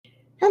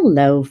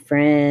Hello,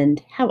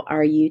 friend. How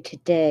are you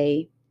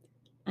today?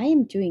 I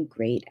am doing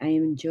great. I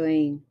am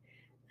enjoying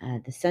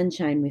the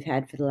sunshine we've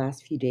had for the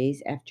last few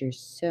days after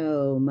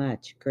so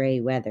much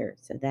gray weather.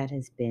 So that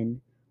has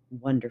been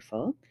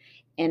wonderful.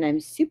 And I'm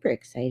super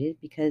excited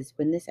because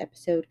when this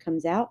episode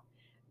comes out,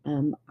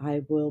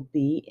 I will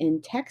be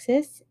in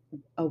Texas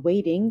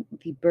awaiting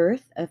the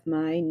birth of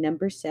my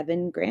number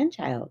 7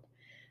 grandchild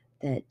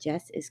that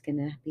Jess is going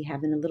to be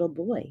having a little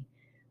boy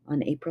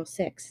on April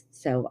 6th.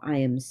 So I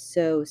am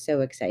so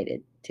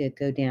excited to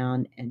go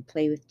down and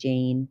play with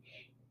Jane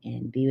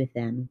and be with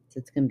them. So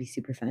it's going to be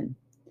super fun.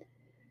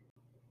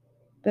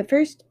 But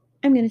first,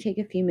 I'm going to take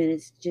a few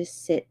minutes to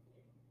just sit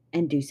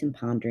and do some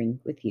pondering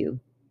with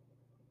you.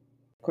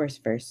 Of course,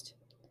 first,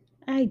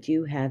 I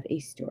do have a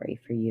story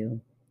for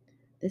you.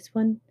 This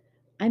one,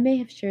 I may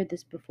have shared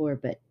this before,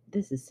 but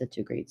this is such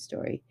a great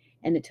story,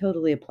 and it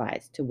totally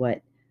applies to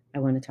what I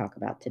want to talk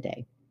about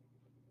today.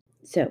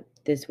 So,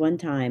 this one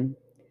time,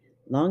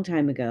 long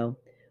time ago,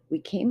 we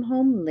came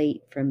home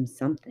late from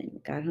something,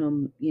 got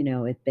home,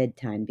 at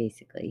bedtime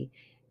basically.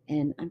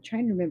 And I'm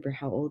trying to remember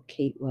how old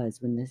Kate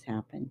was when this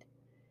happened.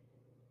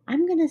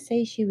 I'm going to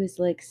say she was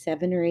like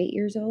 7 or 8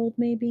 years old,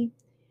 maybe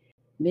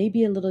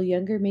a little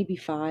younger, maybe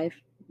 5,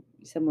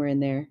 somewhere in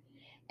there.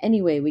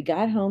 Anyway, we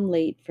got home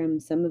late from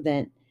some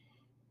event,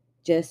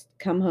 just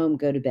come home,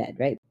 go to bed,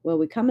 right? Well,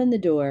 we come in the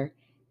door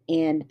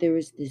and there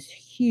was this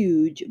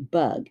huge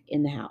bug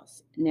in the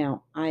house.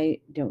 Now, I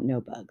don't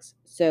know bugs,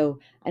 so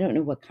I don't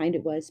know what kind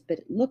it was, but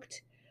it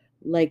looked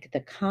like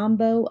the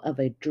combo of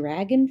a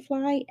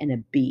dragonfly and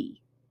a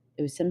bee.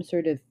 It was some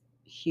sort of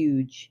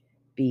huge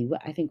bee.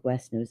 I think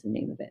Wes knows the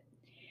name of it.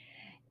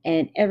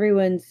 And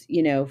everyone's,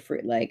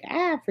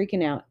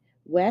 freaking out.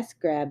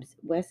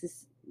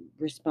 Wes's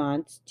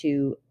response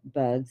to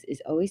bugs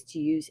is always to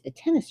use a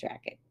tennis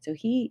racket. So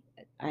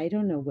I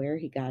don't know where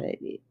he got it,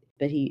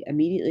 but he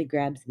immediately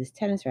grabs this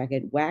tennis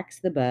racket, whacks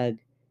the bug,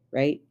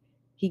 right?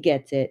 He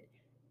gets it,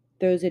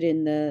 throws it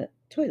in the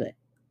toilet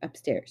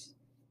upstairs,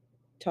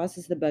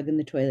 tosses the bug in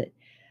the toilet.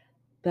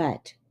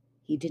 But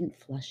he didn't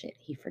flush it.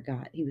 He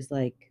forgot. He was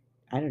like,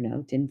 I don't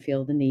know, didn't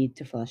feel the need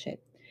to flush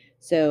it.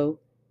 So,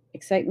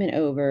 excitement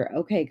over.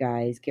 Okay,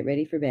 guys, get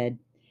ready for bed.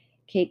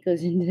 Kate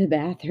goes into the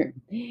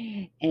bathroom,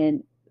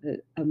 and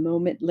a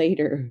moment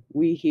later,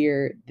 we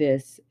hear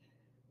this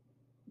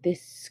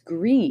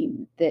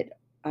scream that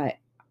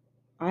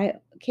I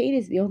Kate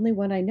is the only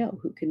one I know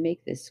who can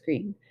make this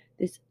scream.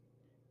 This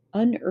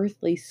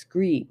unearthly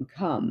scream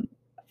come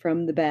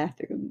from the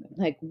bathroom.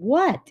 Like,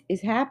 what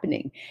is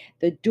happening?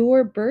 The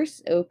door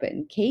bursts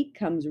open. Kate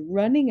comes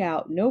running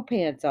out, no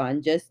pants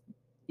on, just,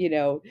 you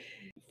know,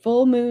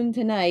 full moon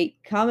tonight,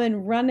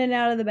 coming running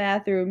out of the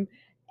bathroom.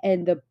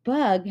 And the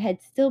bug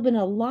had still been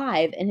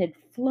alive and had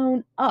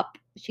flown up.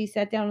 She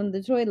sat down on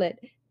the toilet,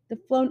 the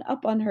flown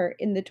up on her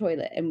in the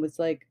toilet and was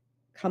like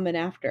coming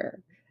after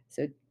her.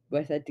 So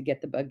Wes had to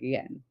get the bug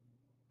again.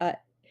 Uh,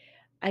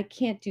 I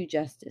can't do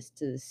justice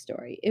to this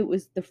story. It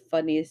was the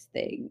funniest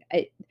thing.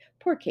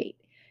 Poor Kate.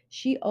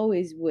 She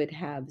always would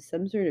have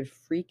some sort of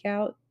freak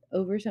out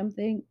over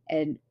something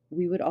and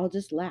we would all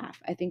just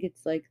laugh. I think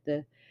it's like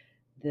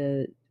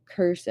the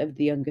curse of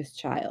the youngest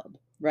child,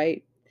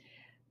 right?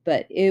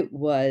 But it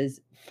was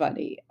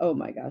funny. Oh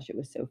my gosh, it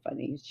was so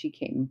funny. She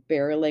came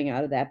barreling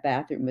out of that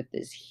bathroom with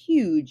this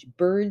huge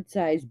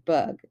bird-sized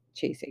bug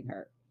chasing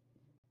her.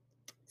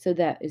 So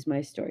that is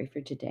my story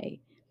for today.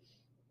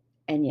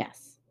 And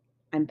yes,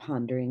 I'm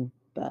pondering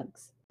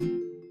bugs.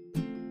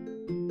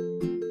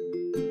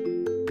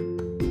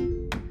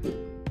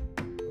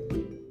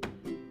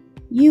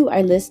 You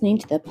are listening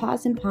to the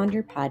Pause and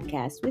Ponder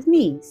podcast with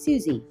me,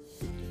 Susie.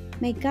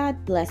 May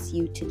God bless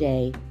you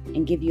today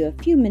and give you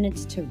a few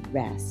minutes to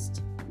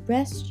rest.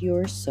 Rest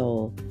your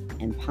soul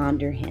and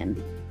ponder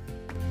Him.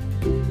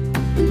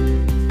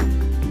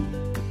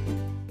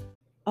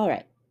 All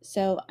right,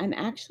 so I'm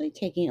actually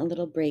taking a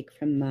little break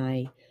from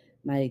my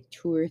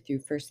tour through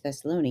First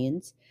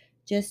Thessalonians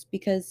just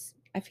because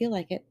I feel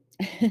like it.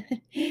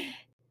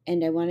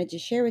 And I wanted to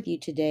share with you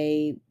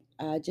today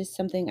just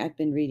something I've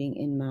been reading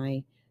in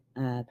my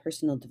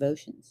personal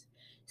devotions.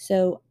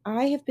 So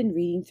I have been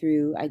reading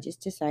through, I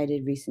just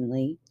decided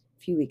recently,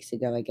 a few weeks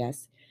ago, I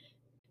guess,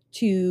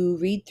 to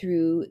read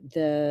through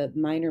the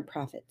Minor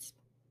Prophets,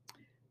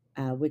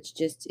 which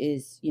just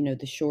is,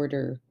 the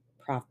shorter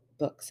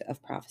books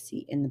of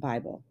prophecy in the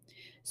Bible.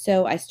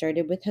 So I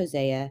started with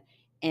Hosea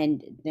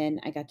and then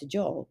I got to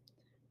Joel.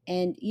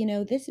 And,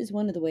 this is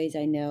one of the ways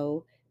I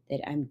know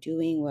that I'm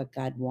doing what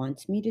God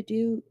wants me to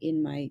do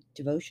in my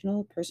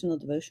personal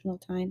devotional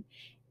time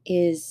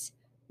is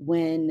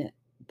when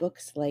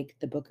books like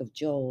the book of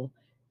Joel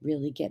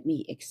really get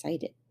me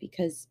excited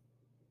because,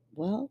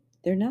 well,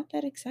 they're not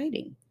that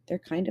exciting. They're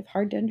kind of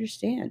hard to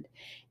understand.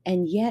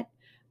 And yet,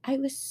 I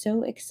was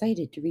so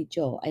excited to read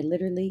Joel.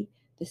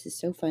 This is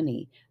so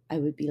funny. I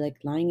would be like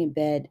lying in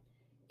bed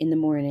in the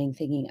morning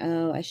thinking,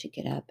 oh, I should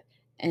get up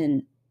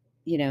and,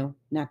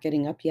 not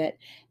getting up yet.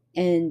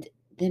 And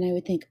then I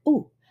would think,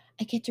 oh,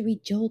 I get to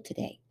read Joel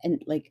today.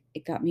 And like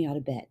it got me out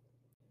of bed.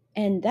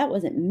 And that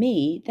wasn't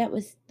me, that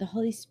was the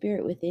Holy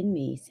Spirit within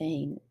me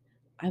saying,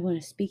 I want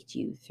to speak to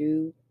you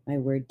through my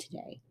word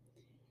today.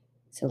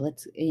 So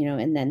let's,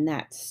 and then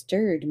that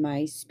stirred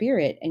my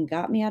spirit and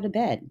got me out of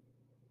bed.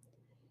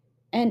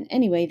 And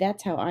anyway,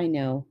 that's how I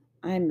know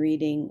I'm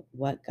reading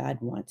what God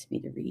wants me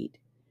to read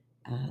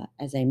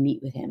as I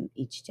meet with Him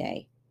each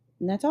day.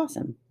 And that's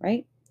awesome,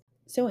 right?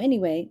 So,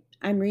 anyway,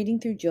 I'm reading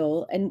through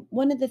Joel. And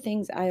one of the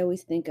things I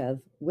always think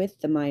of with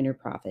the minor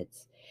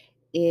prophets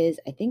is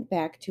I think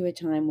back to a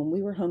time when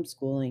we were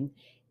homeschooling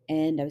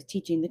and I was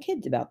teaching the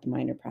kids about the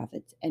minor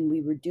prophets. And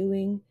we were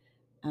doing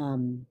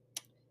um,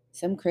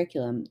 some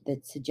curriculum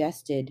that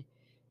suggested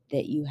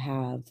that you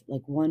have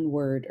like one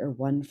word or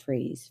one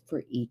phrase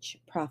for each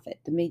prophet,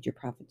 the major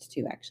prophets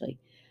too, actually.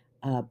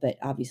 But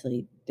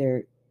obviously,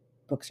 their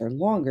books are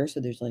longer, so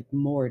there's like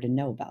more to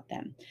know about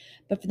them.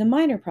 But for the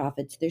minor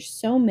prophets, there's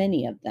so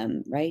many of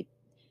them, right?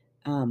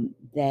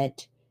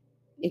 That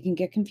it can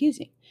get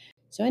confusing.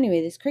 So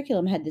anyway, this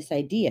curriculum had this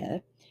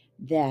idea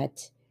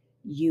that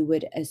you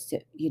would,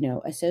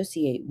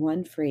 associate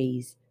one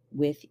phrase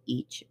with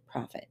each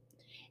prophet.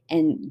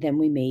 And then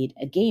we made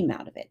a game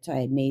out of it. So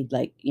I made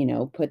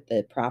put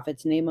the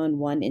prophet's name on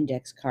one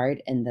index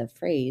card and the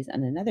phrase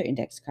on another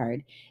index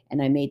card.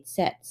 And I made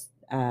sets.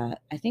 I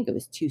think it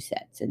was 2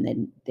 sets. And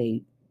then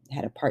they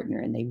had a partner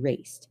and they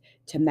raced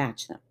to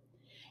match them.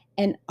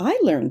 And I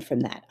learned from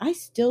that. I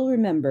still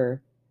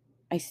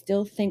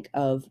think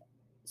of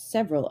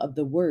several of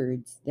the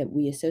words that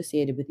we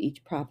associated with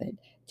each prophet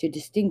to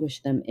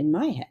distinguish them in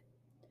my head.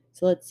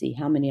 So let's see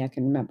how many I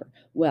can remember.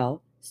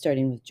 Well,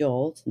 starting with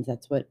Joel, since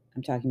that's what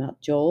I'm talking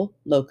about. Joel,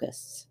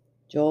 locusts.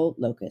 Joel,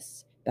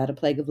 locusts. About a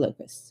plague of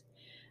locusts.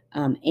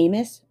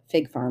 Amos,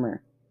 fig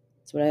farmer.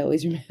 That's what I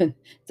always remember.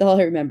 That's all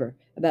I remember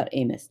about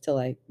Amos till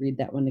I read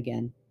that one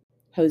again.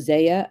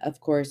 Hosea,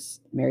 of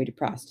course, married a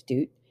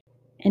prostitute.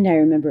 And I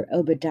remember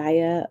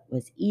Obadiah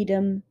was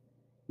Edom.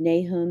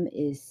 Nahum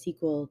is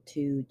sequel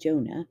to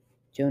Jonah.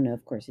 Jonah,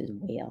 of course, is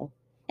whale.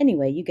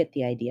 Anyway, you get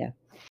the idea.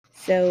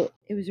 So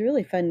it was a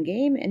really fun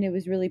game and it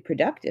was really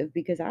productive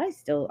because I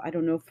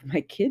don't know if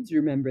my kids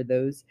remember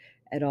those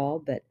at all,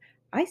 but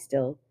I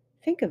still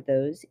think of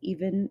those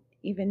even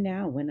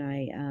now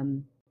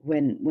when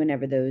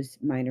whenever those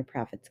minor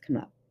prophets come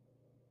up.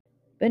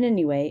 But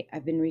anyway,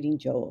 I've been reading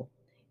Joel,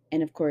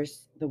 and of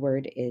course the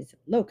word is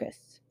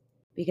locusts.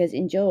 Because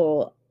in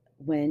Joel,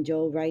 when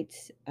Joel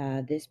writes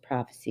this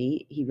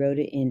prophecy, he wrote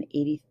it in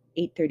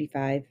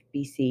 835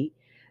 BC.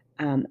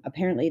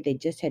 Apparently, they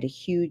just had a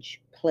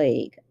huge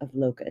plague of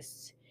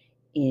locusts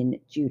in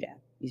Judah.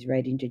 He's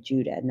writing to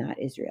Judah, not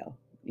Israel,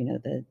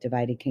 the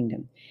divided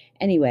kingdom.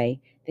 Anyway,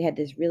 they had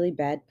this really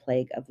bad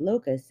plague of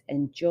locusts,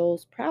 and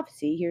Joel's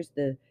prophecy, here's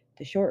the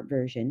short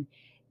version,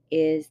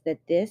 is that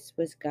this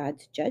was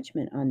God's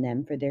judgment on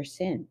them for their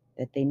sin,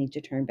 that they need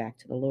to turn back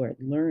to the Lord,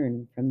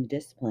 learn from the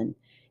discipline,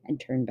 and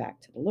turn back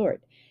to the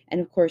Lord.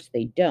 And of course,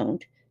 they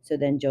don't. So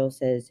then Joel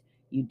says,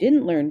 you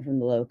didn't learn from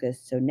the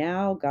locusts, so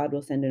now God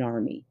will send an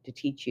army to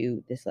teach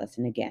you this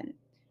lesson again,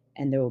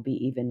 and there will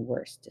be even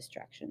worse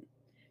destruction.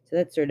 So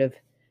that's sort of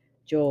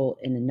Joel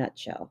in a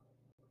nutshell,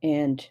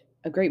 and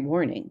a great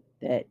warning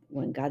that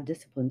when God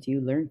disciplines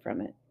you, learn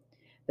from it.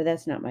 But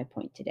that's not my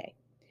point today.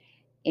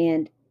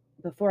 And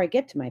before I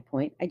get to my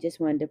point, I just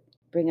wanted to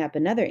bring up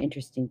another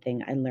interesting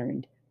thing I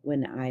learned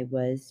when I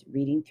was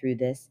reading through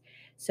this.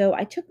 So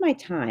I took my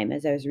time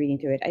as I was reading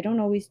through it. I don't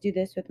always do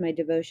this with my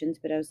devotions,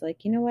 but I was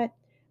like, you know what?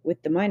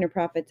 With the minor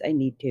prophets, I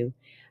need to.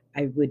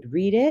 I would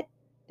read it.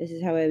 This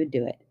is how I would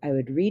do it. I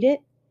would read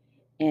it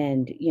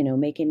and,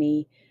 make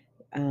any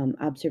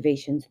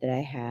observations that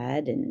I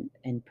had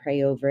and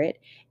pray over it.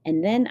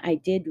 And then I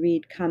did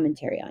read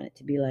commentary on it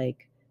to be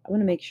like, I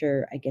want to make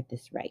sure I get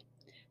this right.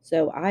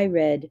 So I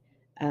read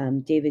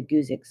David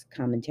Guzik's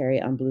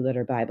commentary on Blue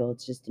Letter Bible.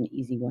 It's just an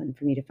easy one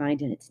for me to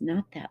find, and it's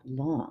not that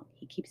long.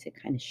 He keeps it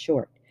kind of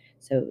short,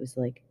 so it was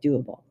like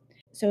doable.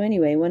 So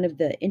anyway, one of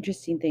the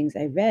interesting things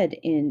I read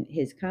in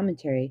his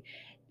commentary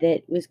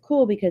that was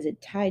cool because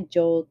it tied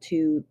Joel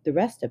to the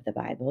rest of the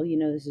Bible.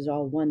 This is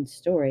all one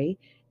story,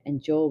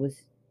 and Joel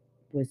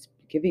was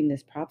giving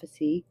this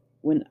prophecy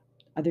when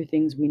other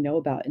things we know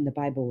about in the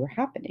Bible were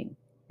happening,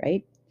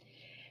 right?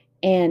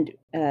 And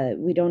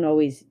we don't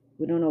always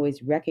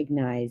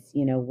recognize,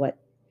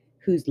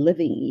 who's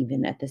living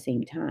even at the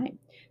same time.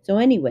 So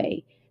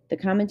anyway, the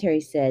commentary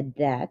said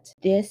that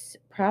this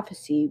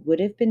prophecy would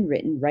have been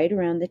written right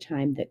around the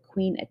time that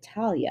Queen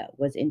Atalia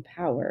was in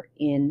power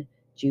in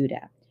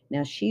Judah.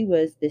 Now she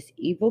was this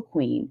evil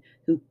queen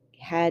who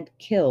had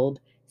killed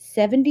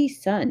 70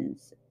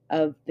 sons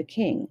of the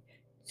king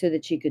so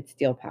that she could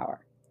steal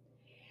power.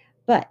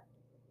 But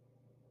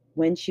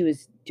when she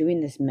was doing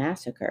this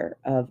massacre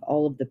of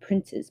all of the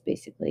princes,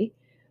 basically,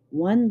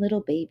 one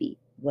little baby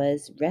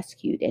was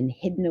rescued and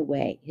hidden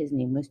away. His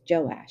name was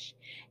Joash,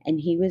 and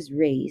he was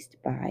raised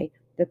by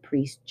the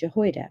priest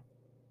Jehoiada.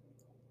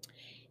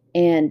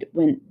 And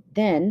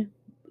then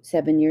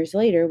 7 years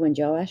later, when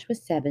Joash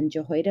was 7,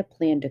 Jehoiada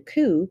planned a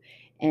coup,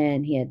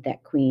 and he had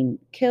that queen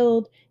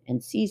killed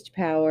and seized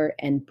power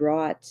and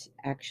brought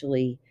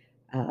actually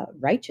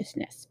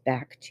righteousness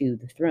back to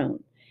the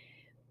throne.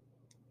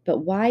 But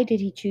why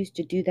did he choose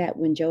to do that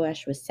when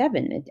Joash was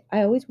 7?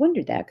 I always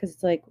wondered that, because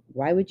it's like,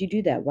 why would you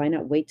do that? Why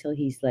not wait till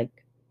he's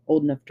like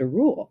old enough to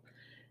rule?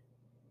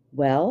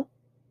 Well,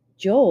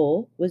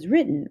 Joel was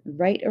written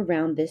right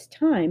around this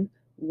time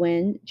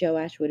when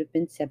Joash would have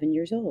been 7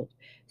 years old.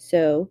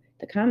 So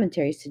the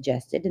commentary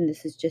suggested, and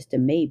this is just a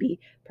maybe,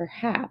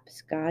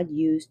 perhaps God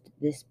used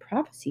this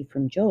prophecy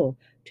from Joel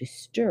to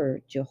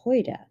stir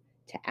Jehoiada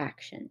to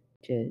action,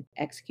 to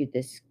execute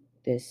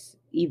this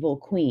evil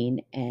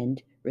queen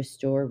and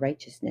restore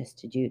righteousness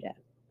to Judah.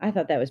 I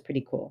thought that was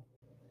pretty cool.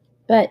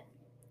 But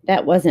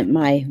that wasn't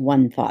my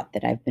one thought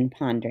that I've been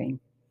pondering.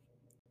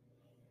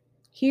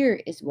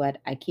 Here is what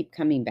I keep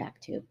coming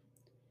back to.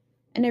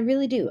 And I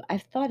really do.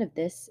 I've thought of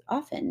this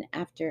often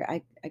after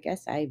I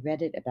guess I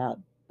read it about,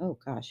 oh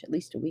gosh, at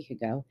least a week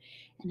ago.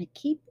 And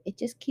it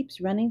just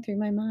keeps running through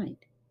my mind.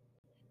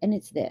 And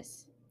it's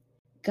this: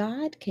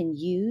 God can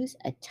use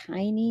a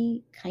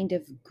tiny kind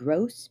of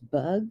gross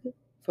bug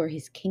for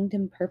his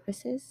kingdom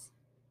purposes.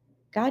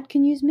 God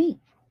can use me.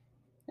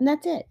 And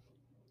that's it.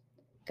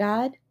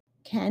 God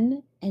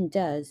can and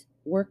does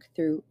work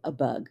through a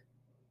bug.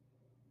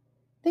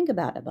 Think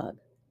about a bug.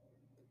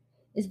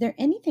 Is there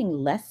anything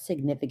less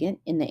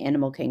significant in the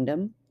animal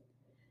kingdom?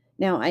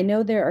 Now, I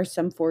know there are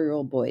some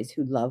 4-year-old boys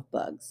who love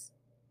bugs,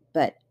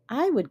 but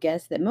I would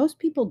guess that most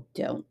people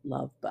don't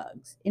love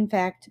bugs. In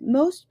fact,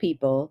 most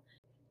people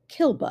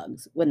kill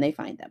bugs when they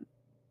find them.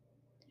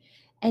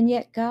 And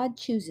yet, God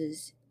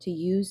chooses to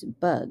use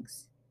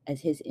bugs as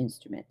his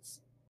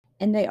instruments.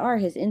 And they are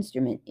his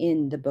instrument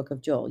in the book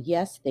of Joel.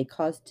 Yes, they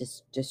cause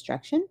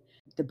destruction.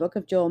 The book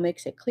of Joel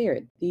makes it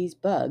clear these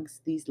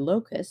bugs, these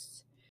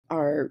locusts,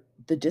 are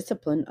the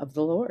discipline of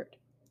the Lord.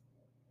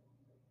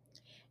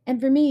 And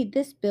for me,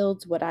 this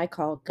builds what I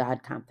call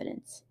God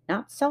confidence.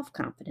 Not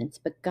self-confidence,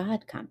 but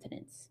God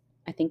confidence.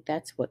 I think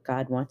that's what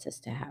God wants us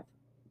to have.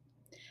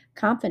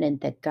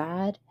 Confident that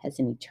God has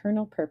an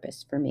eternal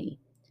purpose for me,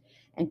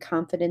 and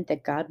confident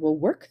that God will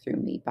work through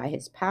me by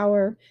his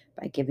power,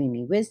 by giving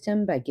me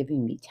wisdom, by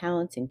giving me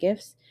talents and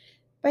gifts,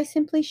 by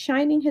simply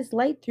shining his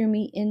light through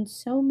me in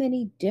so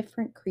many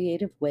different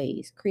creative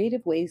ways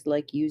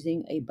like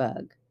using a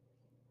bug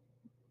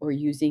or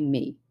using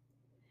me.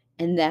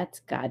 And that's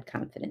God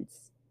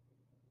confidence.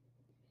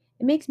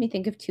 It makes me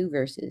think of 2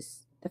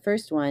 verses. The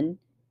first one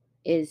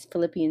is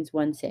Philippians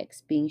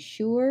 1:6, being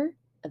sure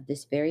of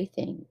this very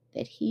thing,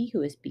 that he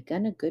who has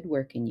begun a good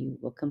work in you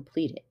will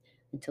complete it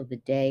until the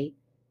day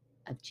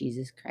of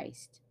Jesus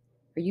Christ.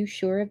 Are you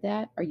sure of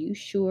that? Are you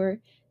sure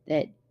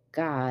that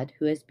God,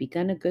 who has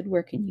begun a good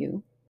work in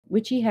you,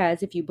 which he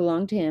has if you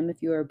belong to him,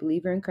 if you are a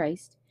believer in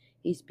Christ,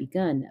 he's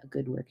begun a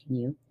good work in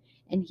you,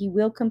 and he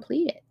will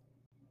complete it.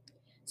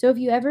 So if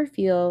you ever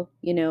feel,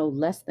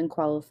 less than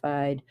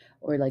qualified,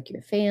 or like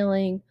you're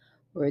failing,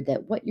 or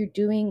that what you're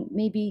doing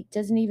maybe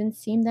doesn't even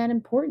seem that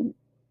important,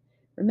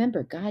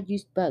 remember God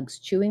used bugs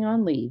chewing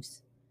on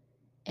leaves,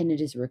 and it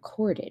is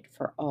recorded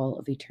for all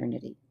of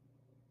eternity.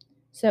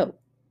 So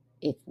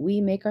if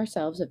we make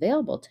ourselves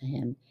available to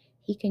him,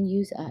 he can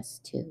use us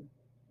too.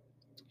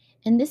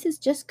 And this is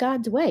just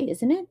God's way,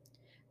 isn't it?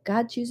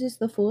 God chooses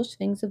the foolish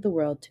things of the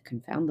world to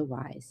confound the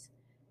wise.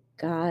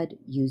 God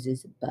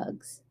uses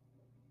bugs.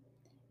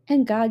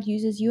 And God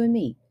uses you and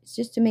me. It's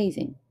just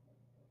amazing.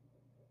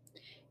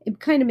 It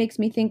kind of makes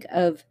me think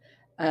of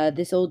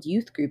this old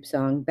youth group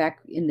song back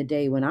in the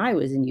day when I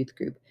was in youth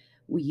group.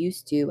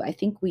 I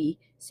think we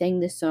sang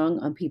this song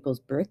on people's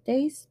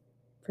birthdays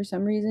for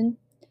some reason,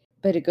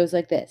 but it goes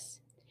like this.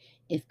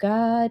 If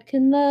God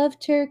can love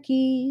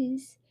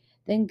turkeys,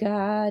 then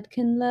God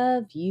can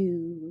love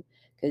you,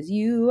 'cause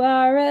you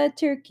are a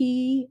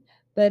turkey,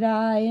 but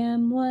I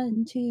am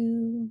one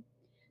too.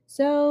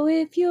 So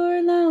if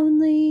you're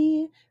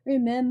lonely,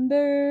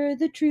 remember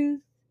the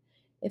truth.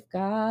 If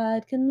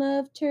God can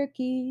love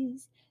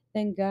turkeys,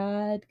 then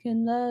God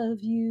can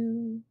love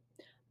you.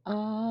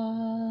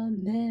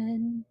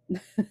 Amen.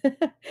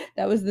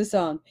 That was the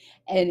song.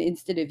 And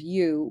instead of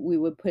you, we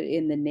would put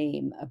in the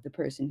name of the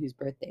person whose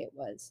birthday it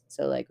was.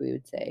 So, like, we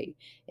would say,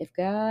 if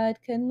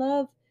God can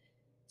love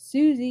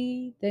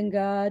Susie, then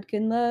God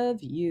can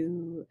love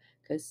you.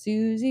 'Cause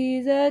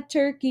Susie's a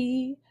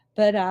turkey,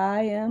 but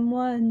I am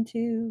one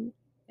too.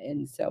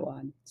 And so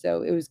on.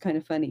 So it was kind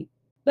of funny.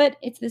 But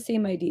it's the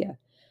same idea.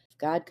 If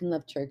God can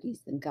love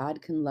turkeys, then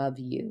God can love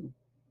you.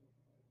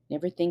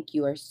 Never think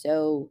you are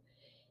so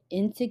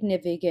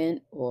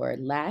insignificant or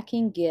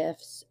lacking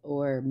gifts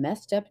or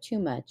messed up too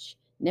much.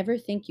 Never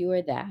think you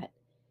are that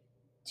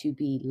to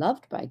be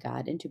loved by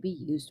God and to be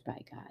used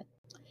by God.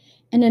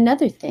 And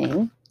another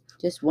thing,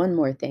 just one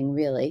more thing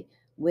really,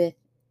 with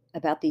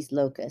about these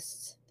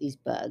locusts, these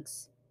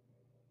bugs,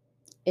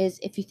 is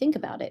if you think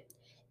about it,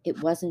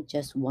 it wasn't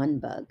just one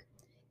bug.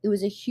 It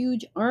was a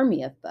huge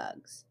army of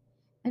bugs.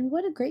 And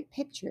what a great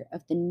picture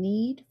of the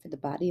need for the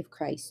body of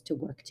Christ to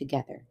work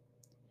together.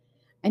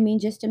 I mean,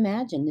 just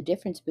imagine the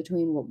difference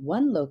between what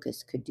one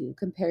locust could do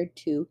compared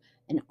to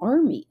an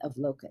army of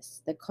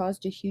locusts that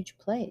caused a huge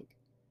plague.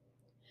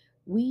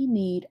 We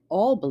need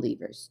all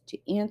believers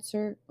to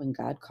answer when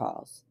God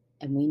calls,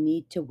 and we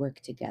need to work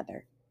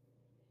together.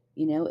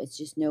 It's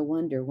just no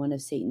wonder one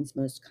of Satan's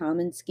most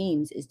common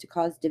schemes is to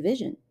cause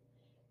division,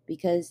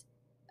 because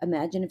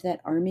imagine if that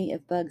army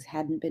of bugs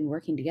hadn't been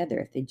working together,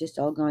 if they'd just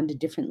all gone to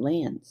different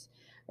lands,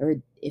 or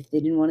if they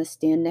didn't want to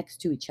stand next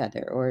to each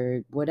other,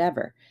 or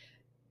whatever.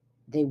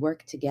 They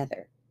work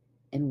together,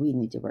 and we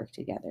need to work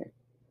together.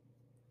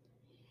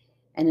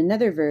 And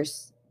another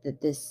verse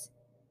that this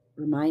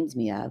reminds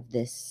me of,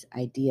 this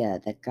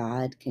idea that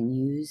God can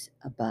use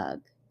a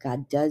bug,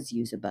 God does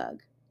use a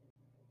bug,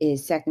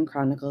 is 2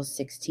 Chronicles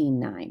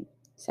 16:9.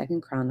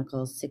 2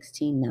 Chronicles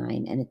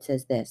 16:9, and it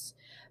says this: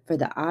 "For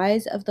the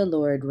eyes of the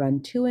Lord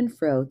run to and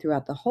fro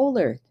throughout the whole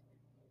earth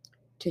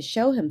to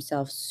show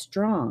himself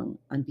strong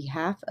on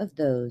behalf of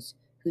those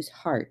whose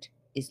heart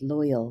is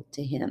loyal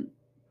to him."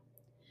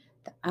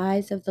 The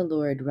eyes of the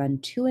Lord run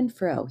to and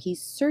fro.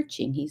 He's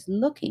searching, he's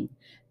looking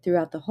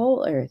throughout the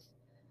whole earth.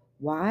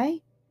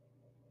 Why?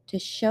 To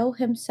show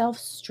himself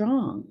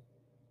strong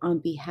on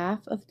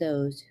behalf of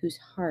those whose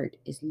heart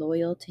is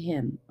loyal to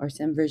him, or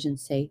some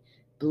versions say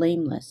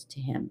blameless to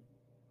him.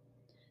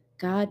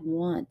 God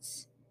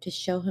wants to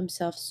show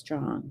himself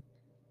strong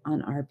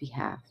on our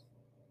behalf.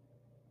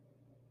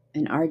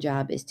 And our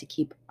job is to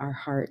keep our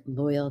heart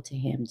loyal to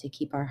him, to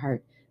keep our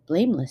heart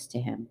blameless to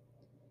him.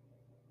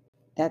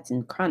 That's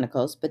in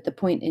Chronicles, but the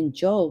point in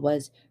Joel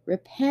was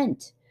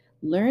repent,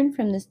 learn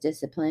from this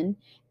discipline,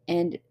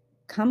 and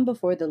come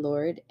before the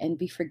Lord and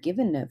be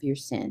forgiven of your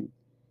sin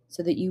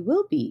so that you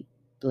will be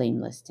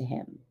blameless to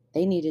him.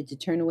 They needed to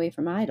turn away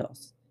from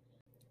idols.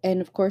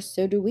 And of course,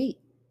 so do we.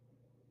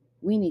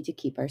 We need to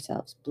keep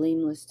ourselves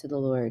blameless to the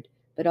Lord,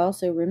 but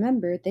also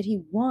remember that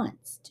he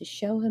wants to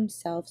show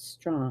himself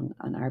strong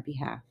on our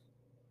behalf.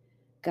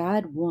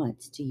 God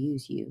wants to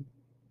use you.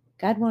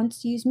 God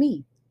wants to use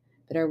me.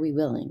 But are we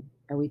willing?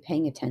 Are we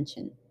paying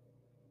attention?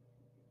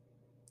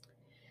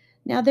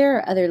 Now, there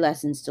are other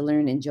lessons to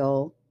learn in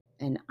Joel,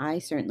 and I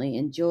certainly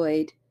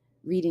enjoyed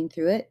reading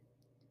through it.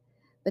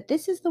 But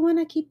this is the one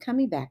I keep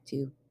coming back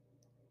to.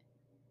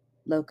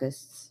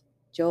 Locusts.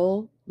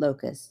 Joel,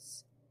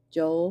 locusts.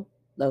 Joel,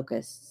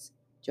 locusts.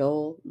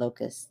 Joel,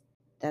 locusts.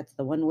 That's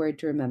the one word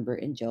to remember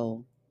in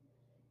Joel,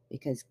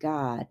 because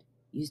God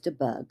used a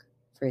bug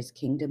for his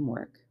kingdom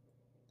work.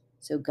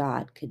 So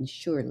God can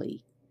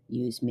surely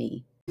use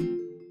me.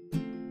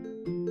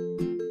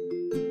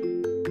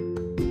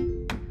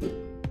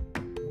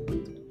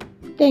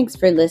 Thanks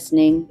for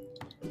listening.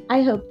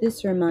 I hope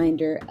this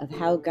reminder of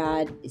how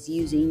God is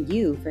using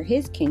you for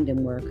his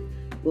kingdom work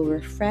will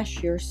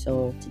refresh your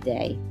soul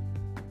today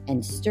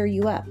and stir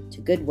you up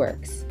to good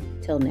works.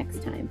 Till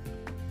next time.